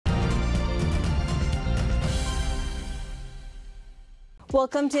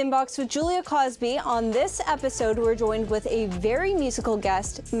Welcome to Inbox with Julia Cosby. On this episode, we're joined with a very musical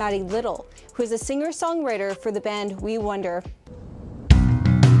guest, Maddy, who is a singer-songwriter for the band We Wonder.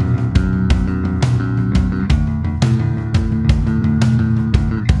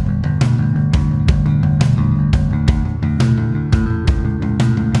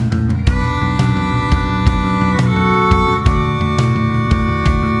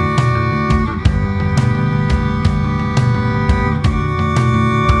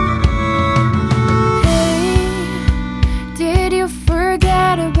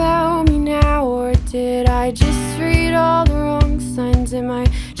 Did I just read all the wrong signs? Am I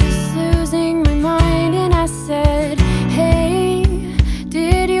just losing my mind? And I said, hey,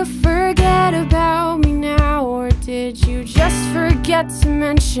 did you forget about me now? Or did you just forget to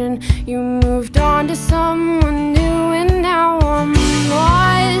mention you moved on to someone new and now I'm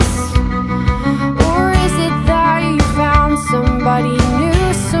lost? Or is it that you found somebody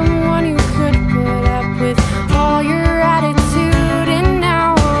new, someone who could put up with all your attitude and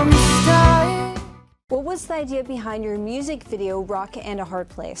now I'm stuck? What was the idea behind your music video, Rock and a Hard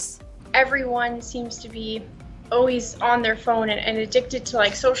Place? Everyone seems to be always on their phone and addicted to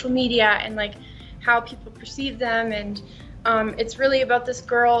like social media and like how people perceive them, and it's really about this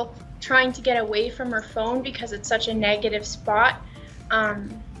girl trying to get away from her phone because it's such a negative spot,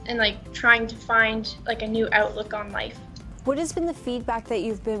 and like trying to find like a new outlook on life. What has been the feedback that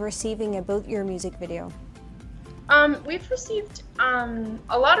you've been receiving about your music video? We've received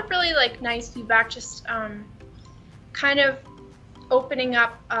a lot of really like nice feedback, just kind of opening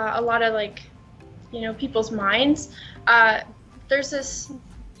up a lot of like, you know, people's minds. There's this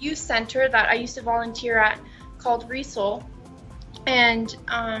youth center that I used to volunteer at called Resol, and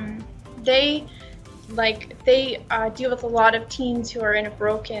they deal with a lot of teens who are in a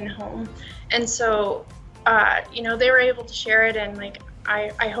broken home, and so you know, they were able to share it, and like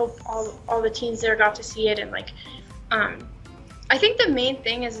I hope all the teens there got to see it, and like I think the main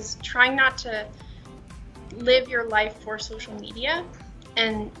thing is trying not to live your life for social media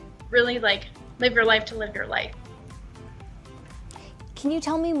and really like live your life to live your life. Can you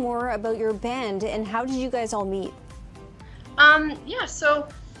tell me more about your band and how did you guys all meet? Yeah, so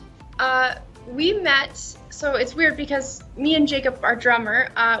we met, so it's weird because me and Jacob, our drummer,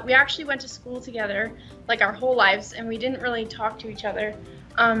 we actually went to school together like our whole lives, and we didn't really talk to each other.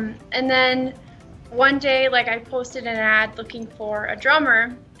 And then one day, like, I posted an ad looking for a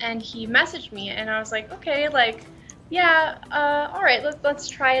drummer, and he messaged me, and I was like, okay, like, yeah, all right, let's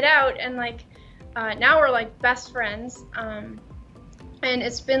try it out. And like now we're like best friends, and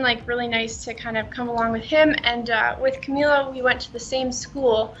it's been like really nice to kind of come along with him. And with Camilo, we went to the same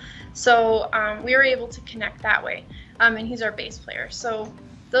school, so we were able to connect that way, and he's our bass player. So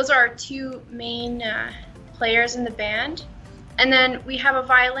those are our two main players in the band. And then we have a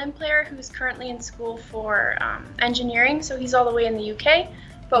violin player who's currently in school for engineering, so he's all the way in the UK.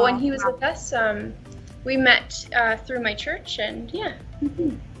 But when he was with us, we met through my church, and yeah.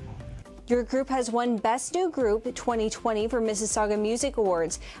 Your group has won Best New Group 2020 for Mississauga Music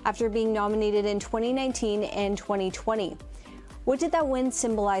Awards after being nominated in 2019 and 2020. What did that win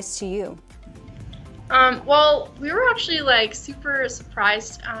symbolize to you? Well, we were actually like super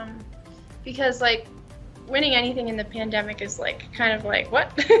surprised because like winning anything in the pandemic is like kind of like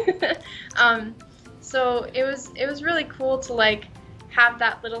what? So it was really cool to like have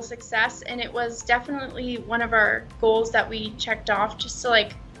that little success, and it was definitely one of our goals that we checked off, just to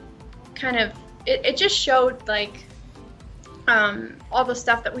like kind of it just showed like all the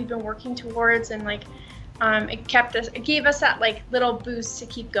stuff that we've been working towards, and like it gave us that like little boost to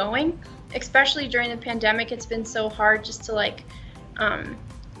keep going, especially during the pandemic. It's been so hard just to like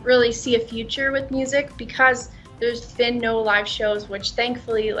really see a future with music because there's been no live shows, which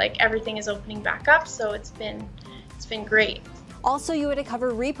thankfully like everything is opening back up, so it's been great. Also, you had a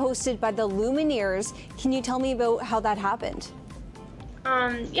cover reposted by the Lumineers. Can you tell me about how that happened?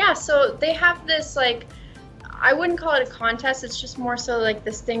 Yeah, so they have this like, I wouldn't call it a contest, it's just more so like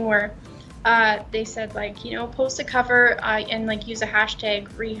this thing where they said like, you know, post a cover and like use a hashtag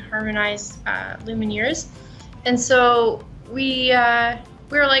reharmonize Lumineers. And so we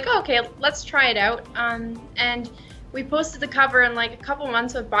were like, oh, okay, let's try it out. And we posted the cover, and like a couple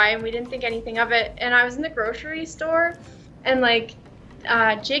months went by and we didn't think anything of it. And I was in the grocery store, and like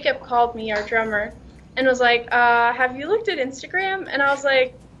Jacob called me, our drummer, and was like, have you looked at Instagram? And I was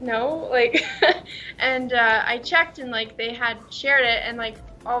like, no, like, and I checked, and like they had shared it, and like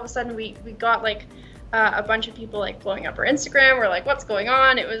all of a sudden we got like a bunch of people like blowing up our Instagram. We're like, what's going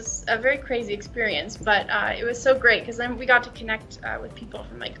on? It was a very crazy experience, but it was so great because then we got to connect with people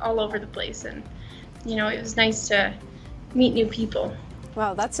from like all over the place, and you know, it was nice to meet new people.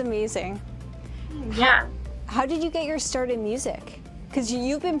 Wow, that's amazing. Yeah. How did you get your start in music? Because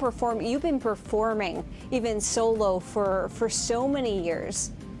you've been performing even solo for so many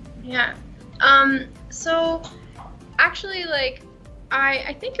years. Yeah. So actually, like,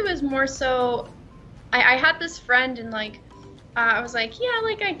 I think it was more so, I had this friend, and like, I was like, yeah,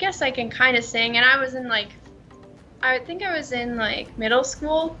 like, I guess I can kind of sing. And I was in like, I think I was in like middle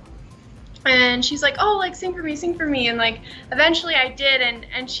school, and she's like, oh, like, sing for me. And like, eventually I did,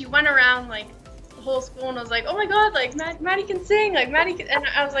 and she went around like the whole school and was like, oh my God, like, Maddie can sing, like, Maddie can, and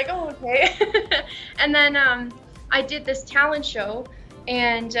I was like, oh, okay. And then I did this talent show,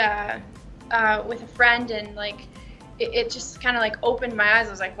 and with a friend, and like, it just kind of like opened my eyes.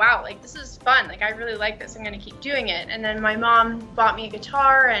 I was like, wow, like, this is fun. Like, I really like this. I'm gonna keep doing it. And then my mom bought me a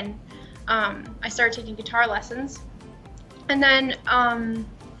guitar, and I started taking guitar lessons. And then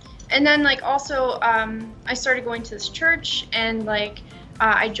like also I started going to this church, and like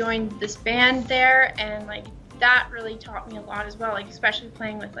I joined this band there, and like that really taught me a lot as well, like especially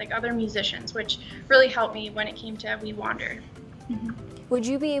playing with like other musicians, which really helped me when it came to We Wander. Mm-hmm. Would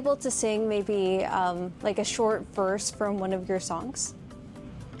you be able to sing maybe like a short verse from one of your songs?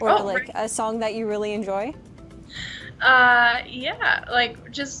 Or like a song that you really enjoy? Yeah,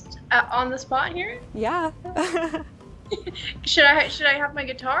 like just on the spot here? Yeah. Should I have my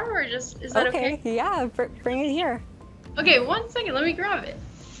guitar, or just, is that okay? Yeah, bring it here. Okay, 1 second, let me grab it.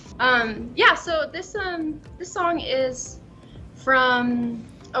 Yeah, so this song is from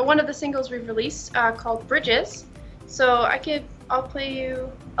one of the singles we've released called Bridges. So I'll play you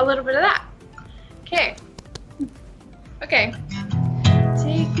a little bit of that. Okay. Okay.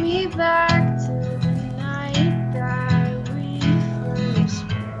 Take me back to the night that we first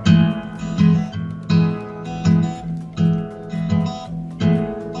met.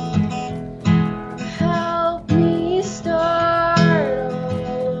 Help me start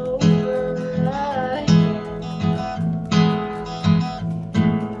all over again.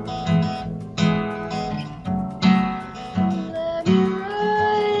 Let me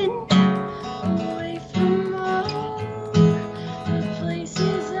run away from all the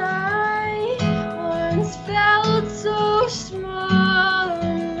places I once felt so small,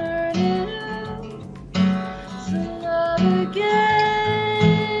 and learning how to love again.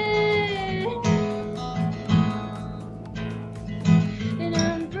 And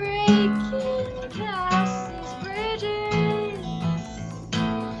I'm breaking past these bridges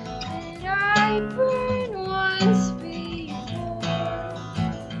that I burned once before,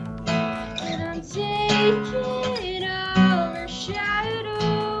 and I'm taking over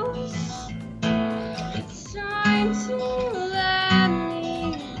shadows. It's time to let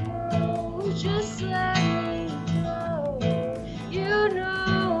me go, just let me go. You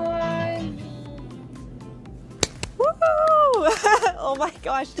know I Woo! Oh my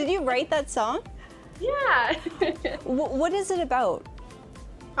gosh, did you write that song? Yeah. What is it about?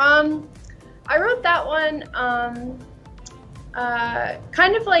 I wrote that one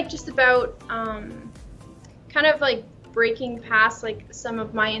kind of like just about kind of like breaking past like some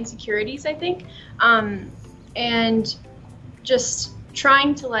of my insecurities, I think, and just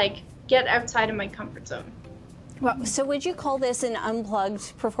trying to like get outside of my comfort zone. Well, so would you call this an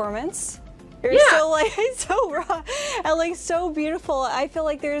unplugged performance? You're Yeah. so like so raw and like so beautiful. I feel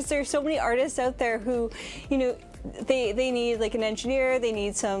like there's so many artists out there who, you know, they need like an engineer, they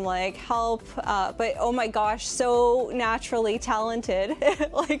need some like help, but oh my gosh, so naturally talented,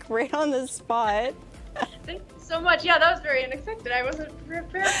 like right on the spot. Thank you so much. Yeah, that was very unexpected. I wasn't prepared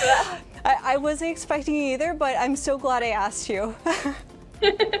for that. I wasn't expecting it either, but I'm so glad I asked you.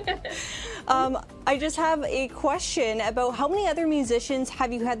 I just have a question about how many other musicians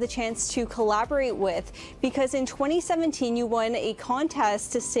have you had the chance to collaborate with? Because in 2017 you won a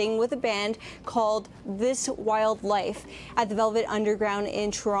contest to sing with a band called This Wild Life at the Velvet Underground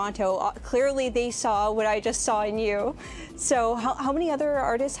in Toronto. Clearly they saw what I just saw in you. So how many other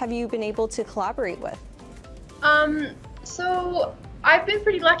artists have you been able to collaborate with? So I've been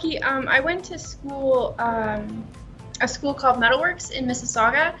pretty lucky. I went to school, a school called Metalworks in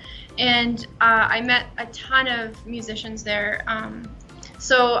Mississauga, and I met a ton of musicians there.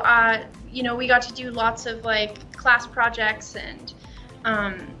 So you know, we got to do lots of like class projects, and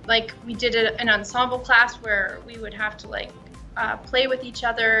like we did an ensemble class where we would have to like play with each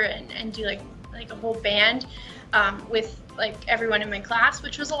other and do like a whole band with like everyone in my class,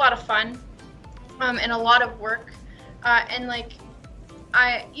 which was a lot of fun and a lot of work, and like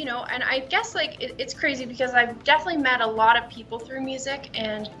you know, and I guess like it's crazy because I've definitely met a lot of people through music,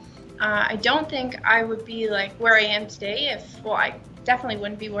 and I don't think I would be like where I am today well, I definitely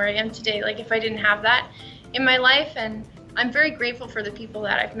wouldn't be where I am today like if I didn't have that in my life. And I'm very grateful for the people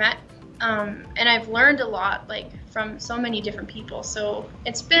that I've met, and I've learned a lot, like, from so many different people. So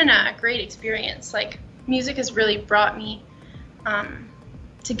it's been a great experience. Like, music has really brought me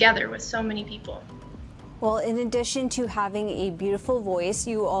together with so many people. Well, in addition to having a beautiful voice,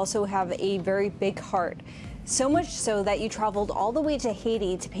 you also have a very big heart. So much so that you traveled all the way to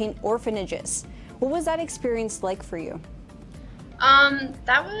Haiti to paint orphanages. What was that experience like for you?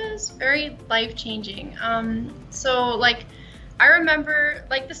 That was very life-changing. So like, I remember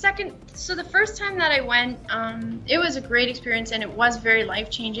like the first time that I went, it was a great experience and it was very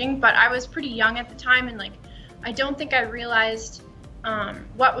life-changing, but I was pretty young at the time, and like, I don't think I realized,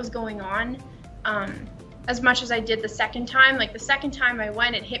 what was going on, as much as I did the second time. Like, the second time I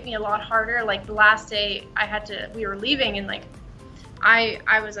went, it hit me a lot harder. Like, the last day we were leaving, and like, I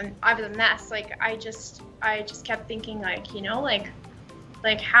was a mess. Like, I just kept thinking, like, you know,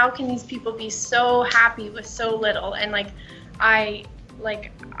 like how can these people be so happy with so little? And like, I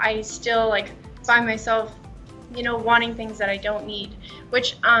still like find myself, you know, wanting things that I don't need,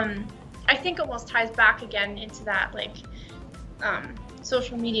 which I think almost ties back again into that, like,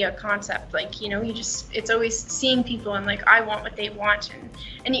 social media concept. Like, you know, it's always seeing people and like, I want what they want,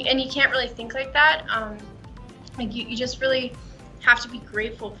 and you can't really think like that. Like, you just really have to be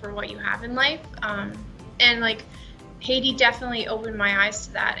grateful for what you have in life, and like, Haiti definitely opened my eyes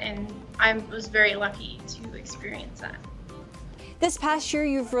to that, and I was very lucky to experience that. This past year,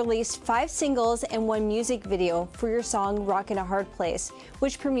 you've released 5 singles and 1 music video for your song Rockin' a Hard Place,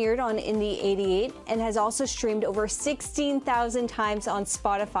 which premiered on Indie 88 and has also streamed over 16,000 times on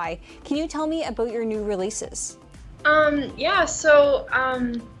Spotify. Can you tell me about your new releases? Yeah, so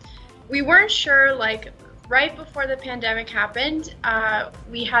we weren't sure, like, right before the pandemic happened,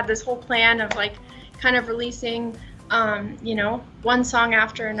 we had this whole plan of like kind of releasing, you know, one song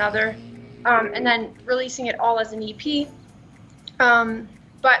after another, and then releasing it all as an EP.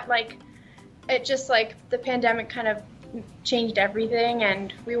 But like, it just, like, the pandemic kind of changed everything,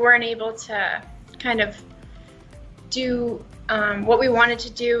 and we weren't able to kind of do what we wanted to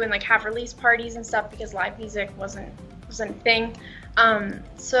do and like have release parties and stuff because live music wasn't a thing.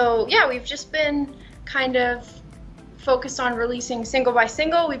 So yeah, we've just been kind of focused on releasing single by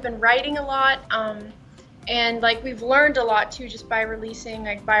single. We've been writing a lot, and like, we've learned a lot too just by releasing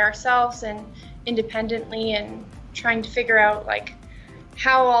like by ourselves and independently and trying to figure out like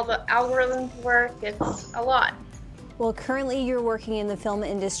how all the algorithms work. It's a lot. Well, currently you're working in the film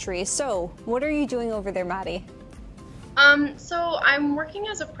industry, so what are you doing over there, Maddy? So I'm working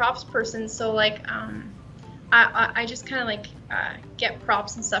as a props person, so like, I just kind of like get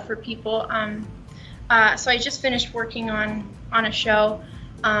props and stuff for people. So I just finished working on a show,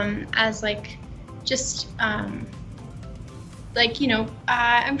 as like, just like, you know,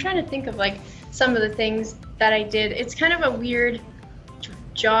 I'm trying to think of like some of the things that I did. It's kind of a weird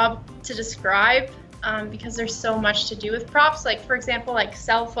job to describe, because there's so much to do with props. Like, for example, like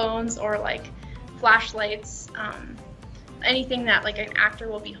cell phones or like flashlights, anything that like an actor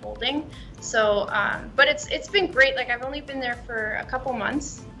will be holding. So, but it's been great. Like, I've only been there for a couple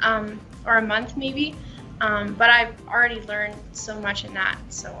months, or a month maybe, but I've already learned so much in that.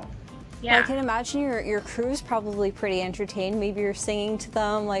 So, yeah. Well, I can imagine your crew's probably pretty entertained. Maybe you're singing to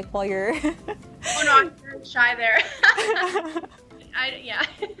them like while you're. Oh no, I'm very shy there. Yeah.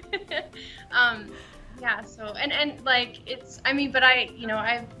 Yeah. So and like, I mean, but you know,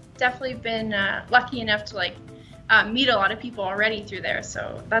 I've definitely been lucky enough to like meet a lot of people already through there.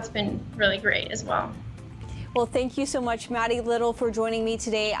 So that's been really great as well. Well, thank you so much, Maddy Little, for joining me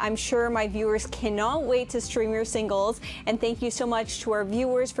today. I'm sure my viewers cannot wait to stream your singles. And thank you so much to our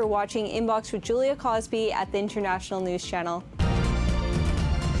viewers for watching Inbox with Julia Cosby at the International News Channel.